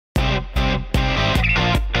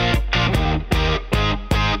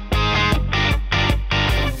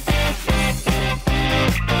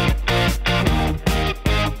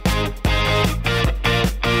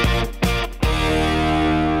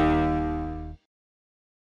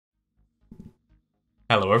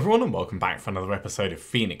Hello everyone and welcome back for another episode of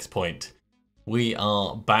Phoenix Point. We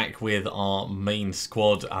are back with our main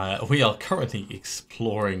squad. We are currently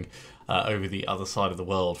exploring over the other side of the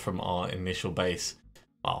world from our initial base.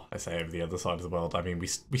 Well, I say over the other side of the world, I mean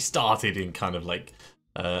we started in kind of like,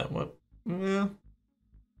 I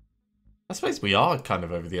suppose we are kind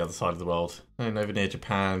of over the other side of the world. And over near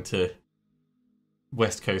Japan to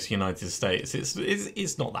West Coast United States,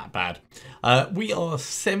 it's not that bad. We are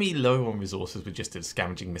semi-low on resources. We just did a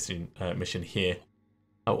scavenging mission here.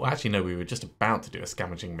 Oh, actually no, we were just about to do a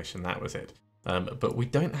scavenging mission, that was it. But we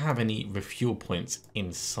don't have any refuel points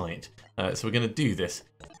in sight. So we're going to do this,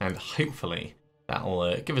 and hopefully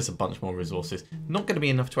that'll give us a bunch more resources. Not going to be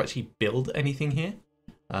enough to actually build anything here,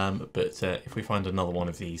 but if we find another one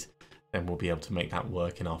of these, then we'll be able to make that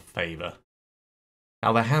work in our favour.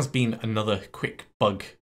 Now, there has been another quick bug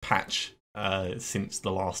patch since the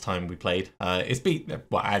last time we played. It's been,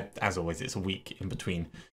 well, as always, it's a week in between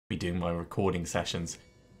me doing my recording sessions.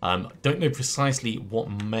 Don't know precisely what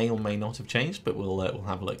may or may not have changed, but we'll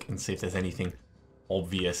have a look and see if there's anything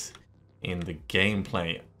obvious in the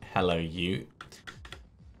gameplay. Hello, you.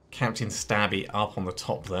 Captain Stabby up on the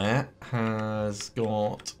top there has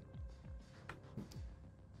got...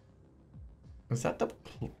 Is that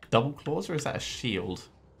double claws or is that a shield?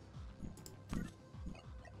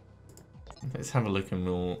 Let's have a look and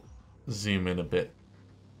we'll zoom in a bit.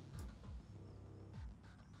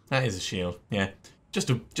 That is a shield, yeah. Just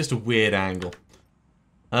a weird angle.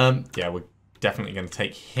 Yeah, we're definitely going to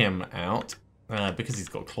take him out. Because he's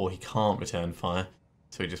got a claw, he can't return fire.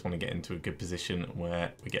 So we just want to get into a good position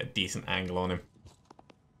where we get a decent angle on him.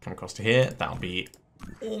 Come across to here. That'll be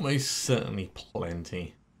almost certainly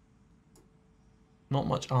plenty. Not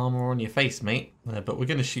much armor on your face, mate, but we're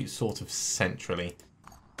going to shoot sort of centrally.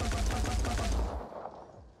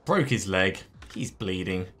 Broke his leg. He's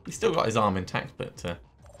bleeding. He's still got his arm intact, but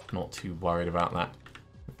not too worried about that.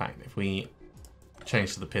 In fact, if we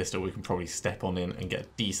change to the pistol, we can probably step on in and get a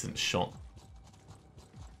decent shot.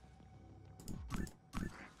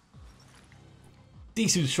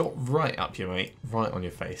 Decent shot right up you, mate. Right on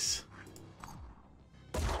your face.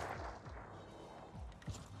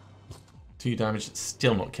 2 damage,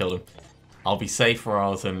 still not killed him. I'll be safe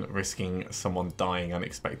rather than risking someone dying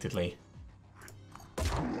unexpectedly.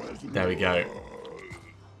 There we go.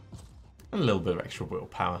 A little bit of extra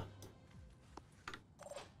willpower.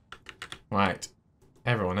 Right,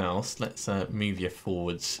 everyone else, let's move you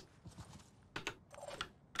forwards.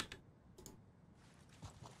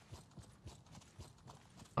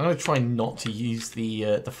 I'm going to try not to use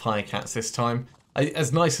the fire cats this time.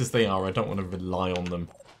 As nice as they are, I don't want to rely on them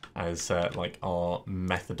as like our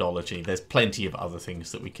methodology. There's plenty of other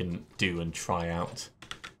things that we can do and try out.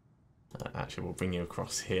 Actually, we'll bring you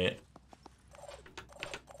across here.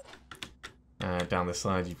 Down this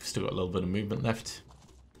side, you've still got a little bit of movement left.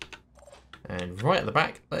 And right at the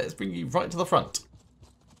back, let's bring you right to the front.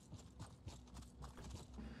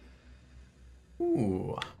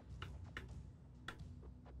 Ooh.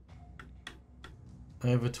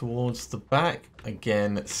 Over towards the back.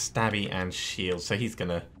 Again, stabby and shield. So he's going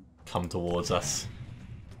to come towards us.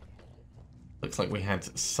 Looks like we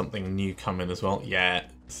had something new come in as well. Yeah,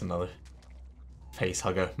 it's another face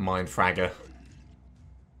hugger, mind fragger.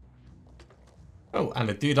 Oh, and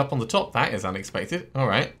a dude up on the top. That is unexpected. All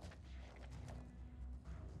right.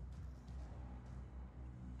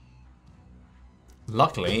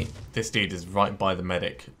 Luckily, this dude is right by the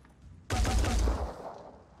medic.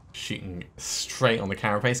 Shooting straight on the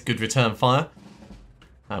carapace. Good return fire.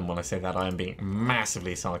 And when I say that, I am being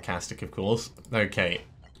massively sarcastic, of course. Okay.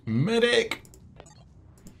 Medic!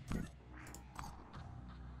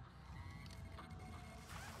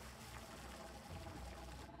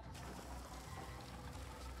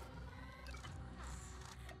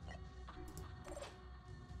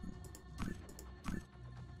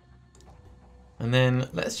 And then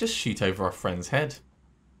let's just shoot over our friend's head.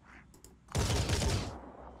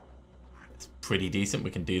 It's pretty decent.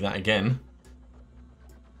 We can do that again.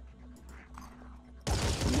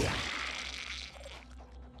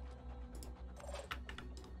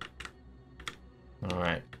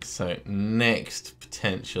 Alright, so next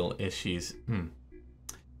potential issues.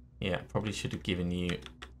 Yeah, probably should have given you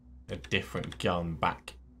a different gun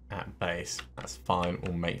back at base. That's fine.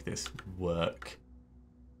 We'll make this work.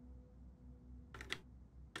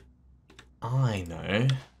 I know.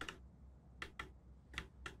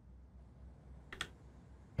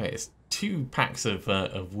 Okay, it's 2 packs of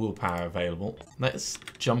willpower available. Let's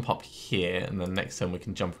jump up here, and then next time we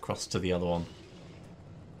can jump across to the other one.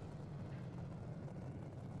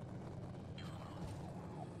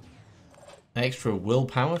 Extra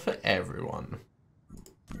willpower for everyone.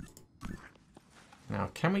 Now,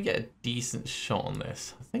 can we get a decent shot on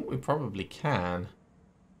this? I think we probably can.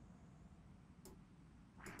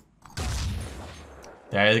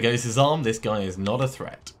 There goes his arm. This guy is not a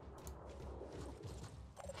threat.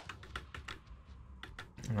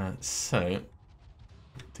 So, I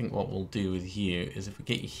think what we'll do with you is if we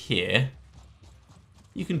get you here,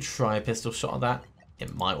 you can try a pistol shot at that.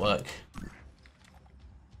 It might work.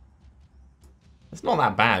 It's not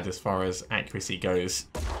that bad as far as accuracy goes.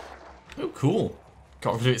 Oh, cool.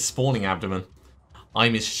 Got rid of its spawning abdomen.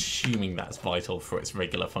 I'm assuming that's vital for its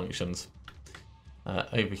regular functions.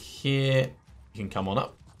 Over here, you can come on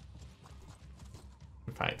up.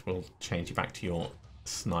 In fact, we'll change you back to your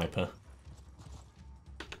sniper.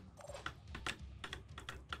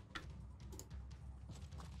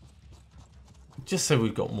 Just so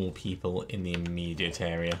we've got more people in the immediate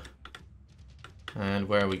area. And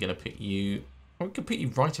where are we going to put you? Well, we could put you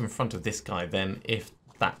right in front of this guy. Then if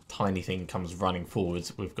that tiny thing comes running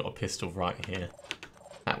forwards, we've got a pistol right here.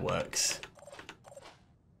 That works.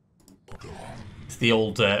 It's the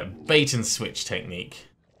old bait and switch technique.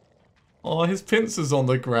 Oh, his pincer's on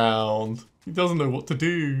the ground. He doesn't know what to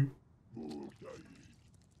do.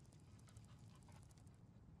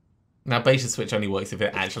 Now, bait and switch only works if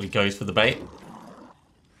it actually goes for the bait.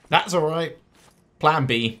 That's alright. Plan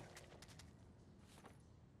B.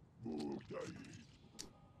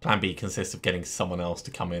 Plan B consists of getting someone else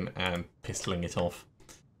to come in and pistoling it off.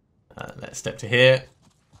 Let's step to here.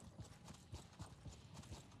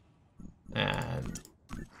 And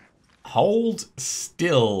hold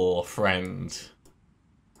still, friend.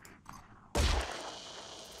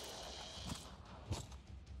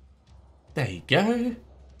 There you go.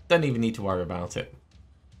 Don't even need to worry about it.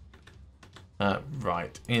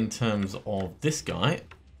 Right, in terms of this guy,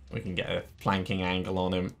 we can get a flanking angle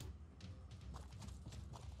on him.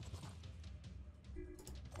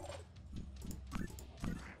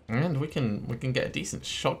 And we can get a decent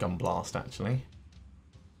shotgun blast, actually.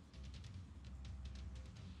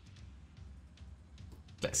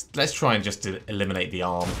 Let's try and just eliminate the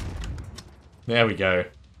arm. There we go.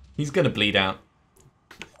 He's gonna bleed out.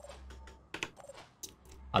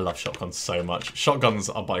 I love shotguns so much. Shotguns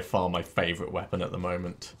are by far my favourite weapon at the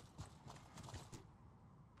moment.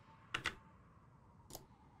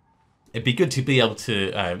 It'd be good to be able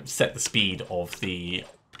to set the speed of the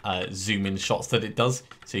zoom-in shots that it does,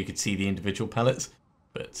 so you could see the individual pellets.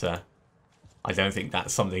 But I don't think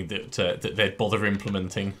that's something that they'd bother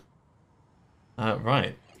implementing.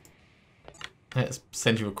 Right. Let's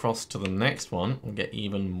send you across to the next one. We'll get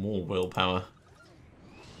even more willpower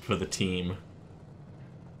for the team.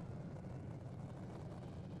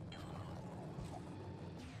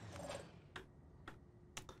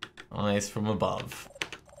 Eyes from above.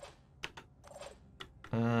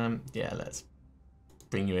 Yeah, let's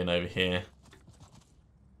bring you in over here.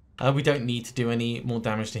 We don't need to do any more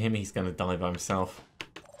damage to him. He's going to die by himself.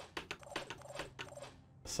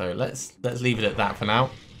 So let's leave it at that for now.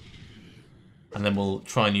 And then we'll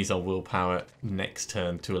try and use our willpower next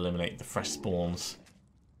turn to eliminate the fresh spawns.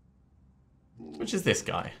 Which is this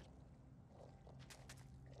guy.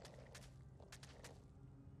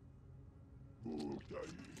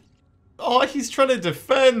 Oh, he's trying to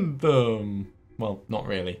defend them. Well, not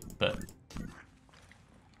really, but...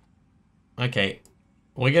 Okay,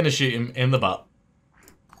 we're going to shoot him in the butt.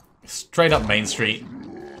 Straight up Main Street.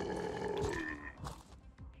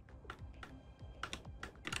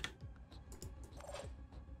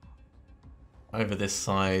 Over this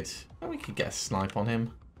side. Oh, we could get a snipe on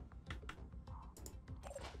him.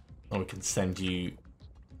 Or we can send you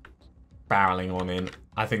barreling on in.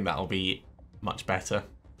 I think that'll be much better.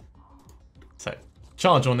 So,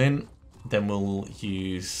 charge on in. Then we'll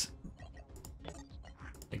use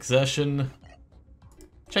exertion.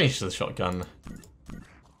 Change to the shotgun.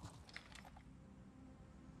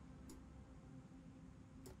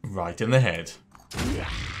 Right in the head.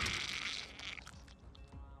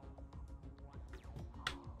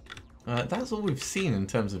 That's all we've seen in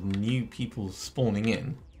terms of new people spawning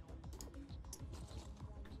in.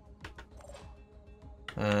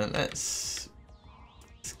 Let's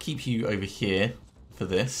keep you over here for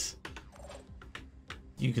this.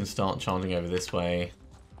 You can start charging over this way.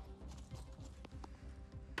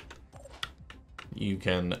 You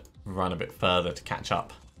can run a bit further to catch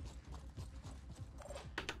up.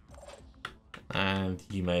 And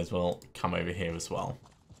you may as well come over here as well.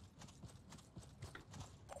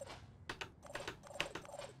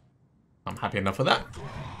 I'm happy enough with that.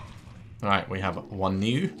 Alright, we have one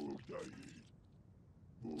new.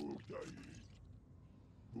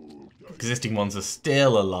 Existing ones are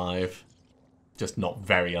still alive. Just not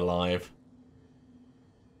very alive.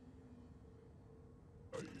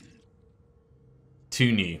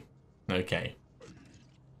 2 new. Okay.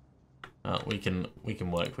 We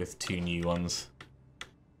can work with 2 new ones.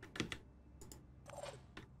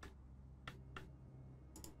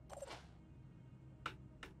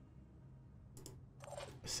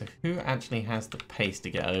 So who actually has the pace to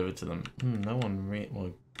get over to them? No one really.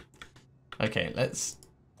 Well, okay, let's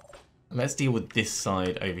deal with this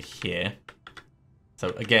side over here. So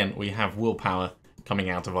again, we have willpower coming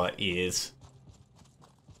out of our ears.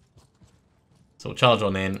 So we'll charge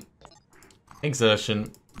on in,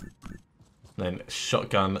 exertion, then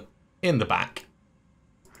shotgun in the back.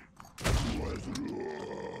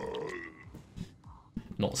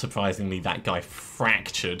 Not surprisingly, that guy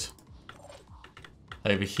fractured.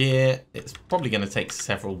 Over here, it's probably going to take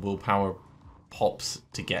several willpower pops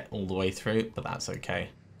to get all the way through, but that's okay.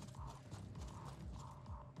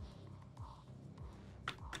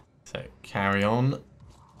 So, carry on.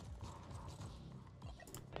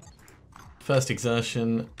 First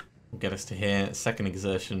exertion will get us to here, second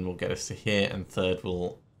exertion will get us to here, and third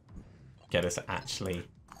will get us actually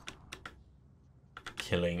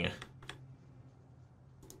killing.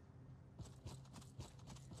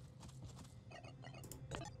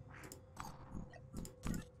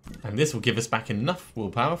 And this will give us back enough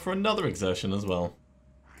willpower for another exertion as well.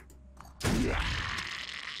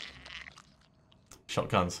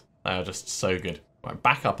 Shotguns. They are just so good. Right,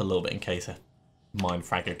 back up a little bit in case a mine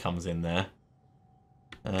fragger comes in there.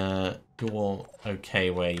 You're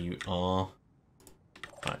okay where you are.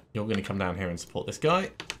 Right, you're going to come down here and support this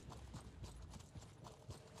guy.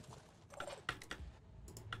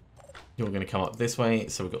 You're going to come up this way,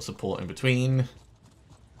 so we've got support in between.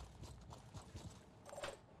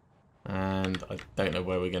 And I don't know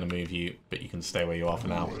where we're going to move you, but you can stay where you are for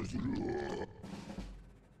now.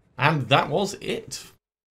 And that was it.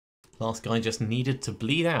 Last guy just needed to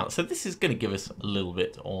bleed out. So this is going to give us a little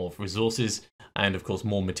bit of resources and, of course,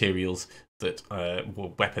 more materials that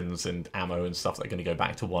weapons and ammo and stuff that are going to go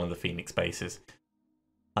back to one of the Phoenix bases.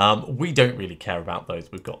 We don't really care about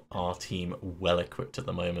those. We've got our team well equipped at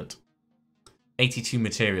the moment. 82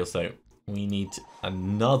 materials, though. We need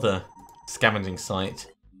another scavenging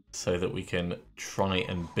site so that we can try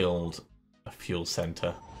and build a fuel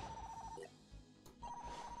center.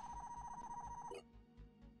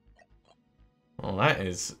 Well, that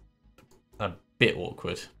is a bit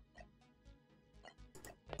awkward.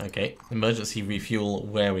 Okay, emergency refuel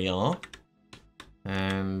where we are.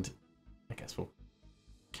 And I guess we'll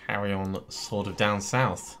carry on sort of down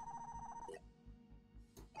south.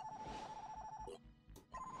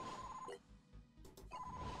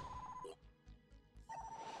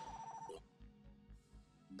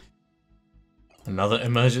 Another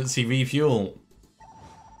emergency refuel.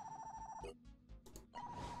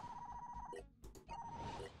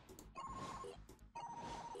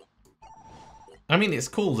 I mean, it's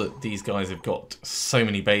cool that these guys have got so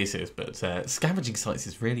many bases, but scavenging sites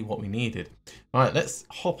is really what we needed. Right, let's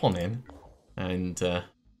hop on in and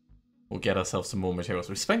we'll get ourselves some more materials.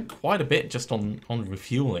 We've spent quite a bit just on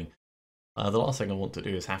refueling. The last thing I want to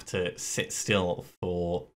do is have to sit still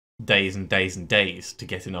for days and days and days to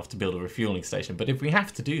get enough to build a refueling station. But if we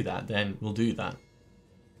have to do that, then we'll do that.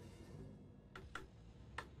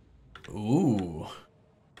 Ooh.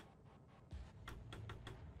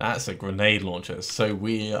 That's a grenade launcher, so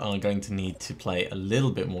we are going to need to play a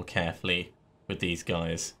little bit more carefully with these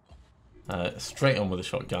guys. Straight on with a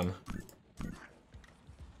shotgun.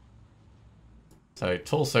 So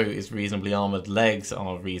torso is reasonably armoured, legs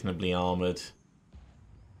are reasonably armoured.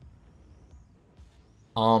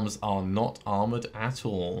 Arms are not armoured at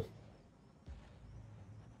all.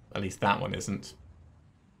 At least that one isn't.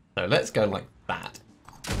 So let's go like that.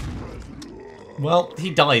 Well, he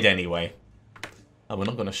died anyway. We're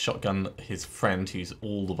not going to shotgun his friend who's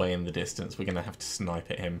all the way in the distance. We're going to have to snipe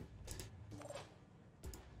at him.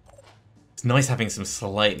 It's nice having some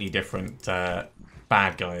slightly different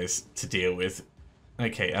bad guys to deal with.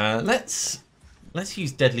 Okay, let's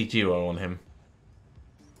use Deadly Duo on him.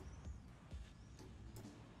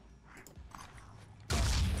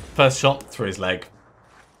 First shot through his leg.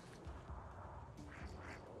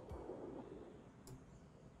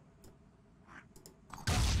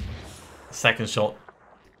 Second shot,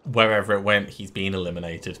 wherever it went, he's been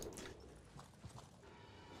eliminated.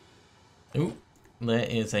 Ooh, there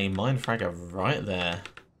is a mine fragger right there.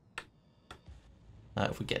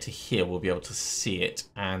 If we get to here, we'll be able to see it,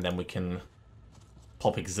 and then we can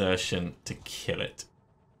pop exertion to kill it.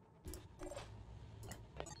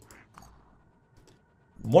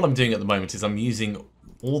 What I'm doing at the moment is I'm using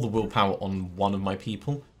all the willpower on one of my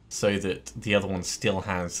people so that the other one still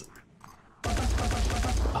has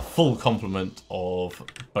a full complement of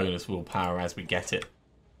bonus willpower as we get it.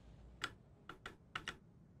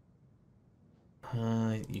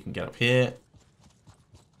 You can get up here.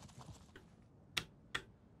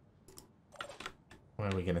 Where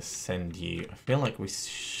are we going to send you? I feel like we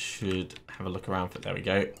should have a look around for it. There we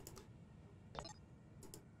go.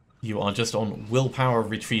 You are just on willpower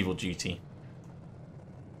retrieval duty.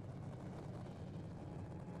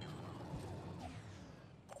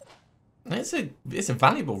 It's a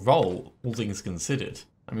valuable role, all things considered.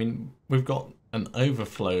 I mean, we've got an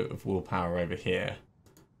overflow of willpower over here.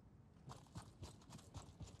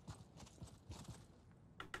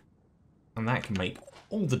 And that can make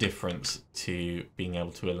all the difference to being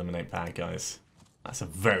able to eliminate bad guys. That's a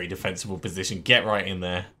very defensible position. Get right in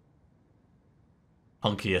there.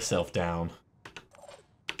 Hunker yourself down.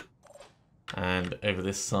 And over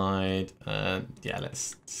this side, yeah,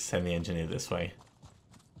 let's send the engineer this way.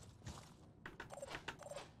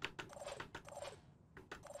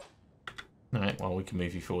 Alright, well, we can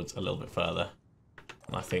move you forwards a little bit further.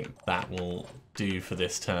 And I think that will do for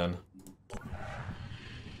this turn.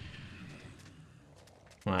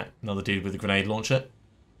 Right, another dude with a grenade launcher.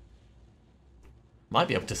 Might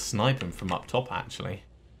be able to snipe him from up top, actually.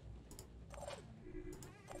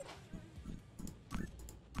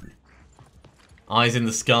 Eyes in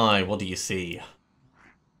the sky, what do you see?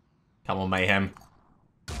 Come on, Mayhem.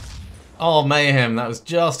 Oh, Mayhem, that was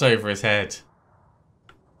just over his head.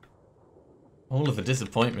 All of the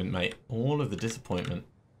disappointment, mate. All of the disappointment.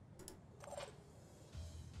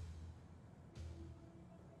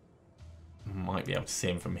 Might be able to see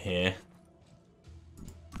him from here.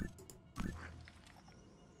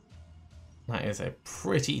 That is a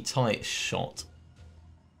pretty tight shot.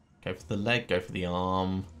 Go for the leg, go for the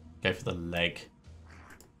arm, go for the leg.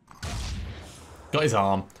 Got his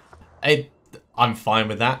arm. I'm fine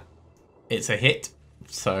with that. It's a hit,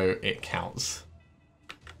 so it counts.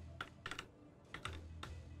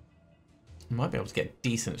 Might be able to get a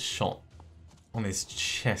decent shot on his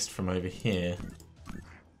chest from over here.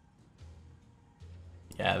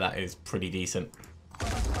 Yeah, that is pretty decent.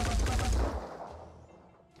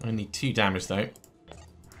 Only 2 damage though.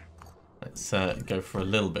 Let's go for a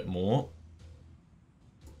little bit more.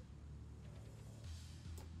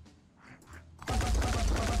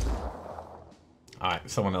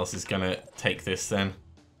 Alright, someone else is going to take this then.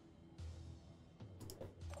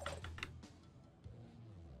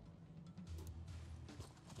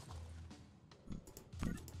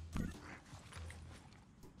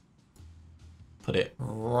 Put it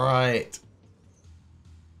right.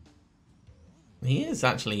 He is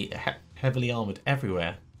actually heavily armoured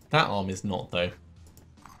everywhere. That arm is not, though.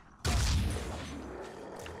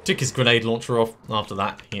 Took his grenade launcher off. After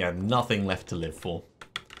that, he had nothing left to live for.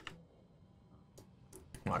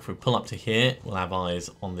 Right, if we pull up to here, we'll have eyes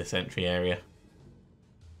on this entry area.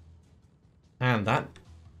 And that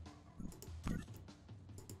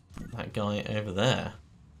guy over there.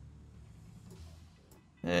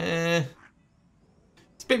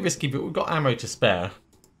 It's a bit risky, but we've got ammo to spare.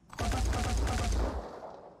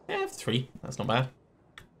 Yeah, 3. That's not bad.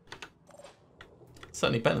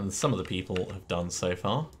 Certainly better than some of the people have done so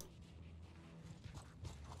far.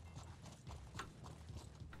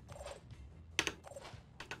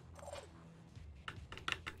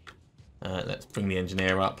 Let's bring the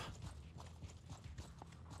engineer up.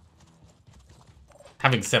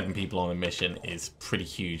 Having 7 people on a mission is pretty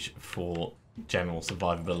huge for general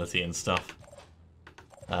survivability and stuff.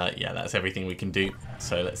 Yeah, that's everything we can do.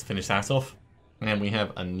 So let's finish that off. And we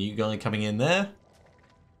have a new guy coming in there.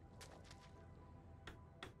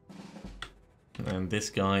 And this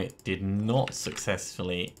guy did not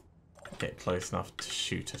successfully get close enough to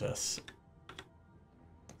shoot at us.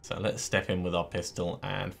 So let's step in with our pistol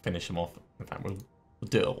and finish him off. In fact, we'll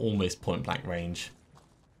do it at almost point blank range.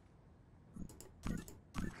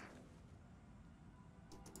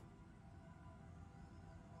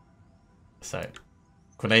 So,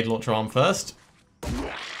 grenade launcher arm first.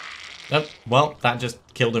 Oh, well, that just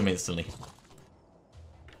killed him instantly.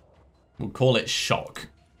 We'll call it shock.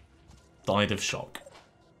 Died of shock.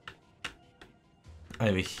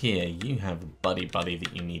 Over here, you have a buddy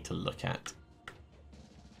that you need to look at.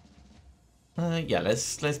 Yeah,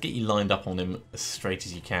 let's get you lined up on him as straight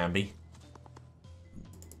as you can be.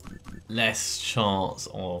 Less chance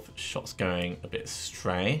of shots going a bit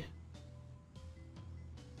astray.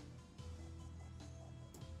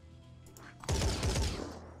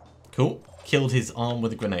 Cool. Killed his arm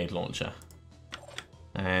with a grenade launcher.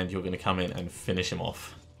 And you're going to come in and finish him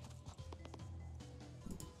off.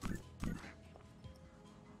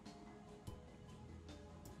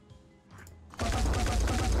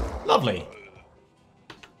 Lovely.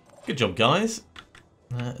 Good job, guys.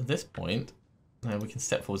 At this point, we can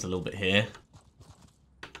step forwards a little bit here.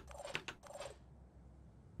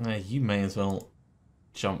 You may as well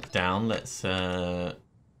jump down. Let's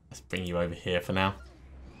bring you over here for now.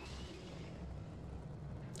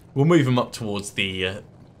 We'll move them up towards the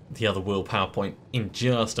other willpower point in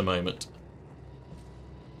just a moment.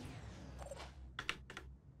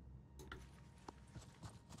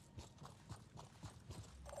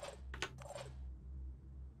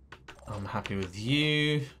 I'm happy with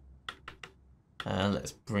you.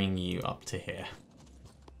 Let's bring you up to here.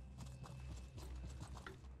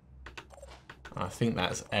 I think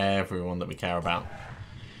that's everyone that we care about.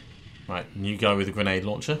 Right, new guy with a grenade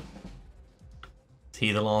launcher. Is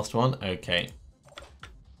he the last one? Okay.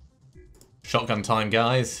 Shotgun time,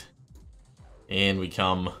 guys. In we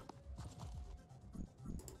come.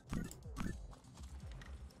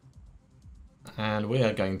 And we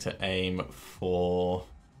are going to aim for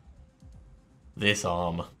this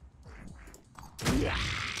arm.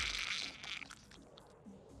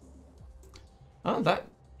 Oh, that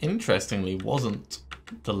interestingly wasn't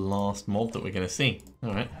the last mob that we're going to see.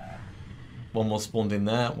 Alright. One more spawned in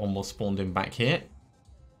there, one more spawned in back here.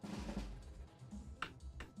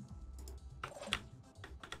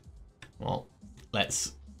 Well,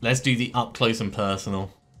 let's do the up close and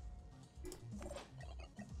personal.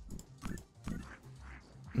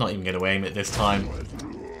 Not even going to aim it this time.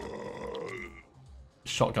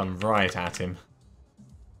 Shotgun right at him.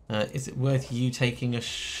 Is it worth you taking a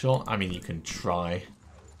shot? I mean, you can try.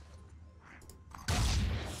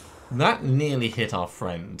 That nearly hit our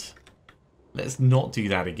friend. Let's not do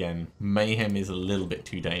that again. Mayhem is a little bit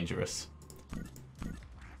too dangerous.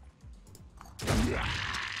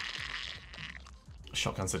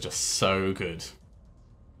 Shotguns are just so good.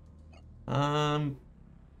 Let's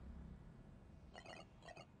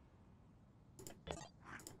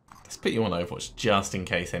put you on Overwatch just in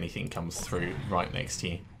case anything comes through right next to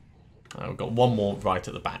you. We've got one more right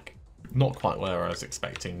at the back. Not quite where I was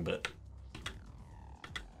expecting, but...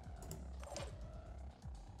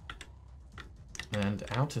 And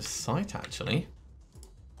out of sight, actually.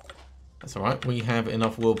 That's alright. We have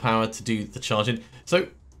enough willpower to do the charging. So,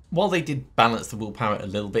 while they did balance the willpower a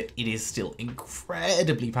little bit, it is still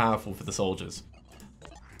incredibly powerful for the soldiers.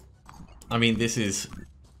 I mean, this is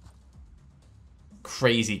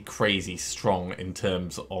crazy, crazy strong in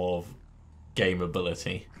terms of game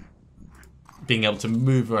ability. Being able to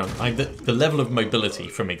move around. The level of mobility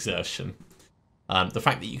from exertion. The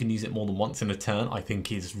fact that you can use it more than once in a turn, I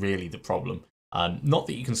think, is really the problem. Not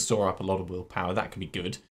that you can store up a lot of willpower, that can be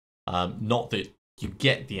good. Not that you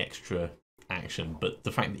get the extra action, but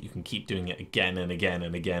the fact that you can keep doing it again and again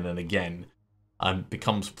and again and again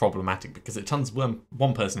becomes problematic because it turns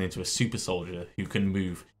one person into a super soldier who can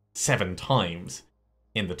move 7 times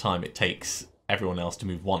in the time it takes everyone else to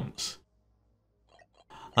move once.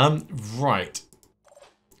 Right.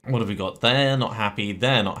 What have we got? They're not happy.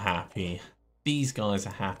 They're not happy. These guys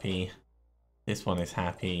are happy. This one is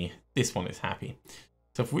happy. This one is happy.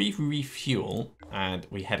 So if we refuel and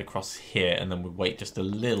we head across here and then we wait just a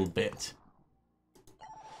little bit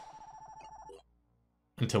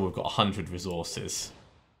until we've got 100 resources,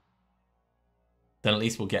 then at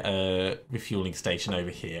least we'll get a refueling station over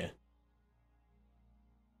here.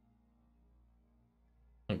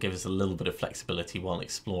 It'll give us a little bit of flexibility while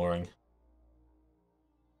exploring.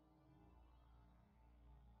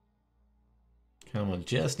 Come on,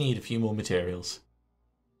 just need a few more materials.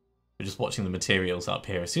 We're just watching the materials up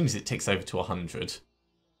here. As soon as it ticks over to 100,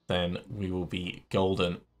 then we will be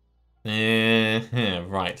golden.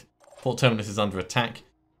 Right. Port Terminus is under attack.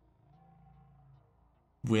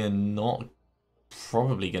 We're not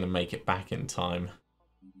probably going to make it back in time.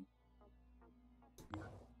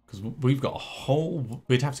 Because we've got a whole...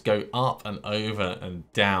 We'd have to go up and over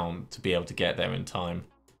and down to be able to get there in time.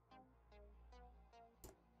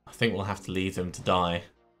 I think we'll have to leave them to die.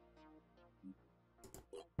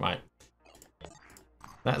 Right.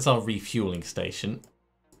 That's our refueling station.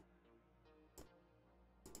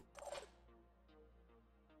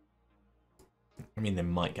 I mean, they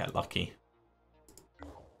might get lucky.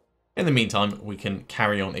 In the meantime, we can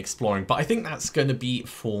carry on exploring. But I think that's going to be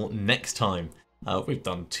for next time. We've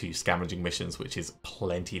done 2 scavenging missions, which is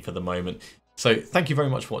plenty for the moment. So thank you very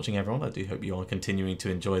much for watching, everyone. I do hope you are continuing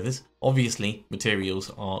to enjoy this. Obviously,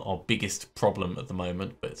 materials are our biggest problem at the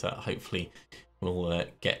moment, but hopefully we'll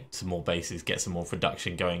get some more bases, get some more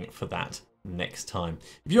production going for that next time.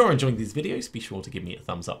 If you are enjoying these videos, be sure to give me a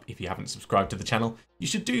thumbs up. If you haven't subscribed to the channel, you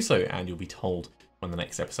should do so, and you'll be told when the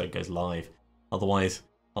next episode goes live. Otherwise,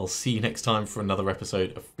 I'll see you next time for another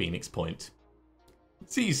episode of Phoenix Point.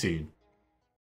 See you soon.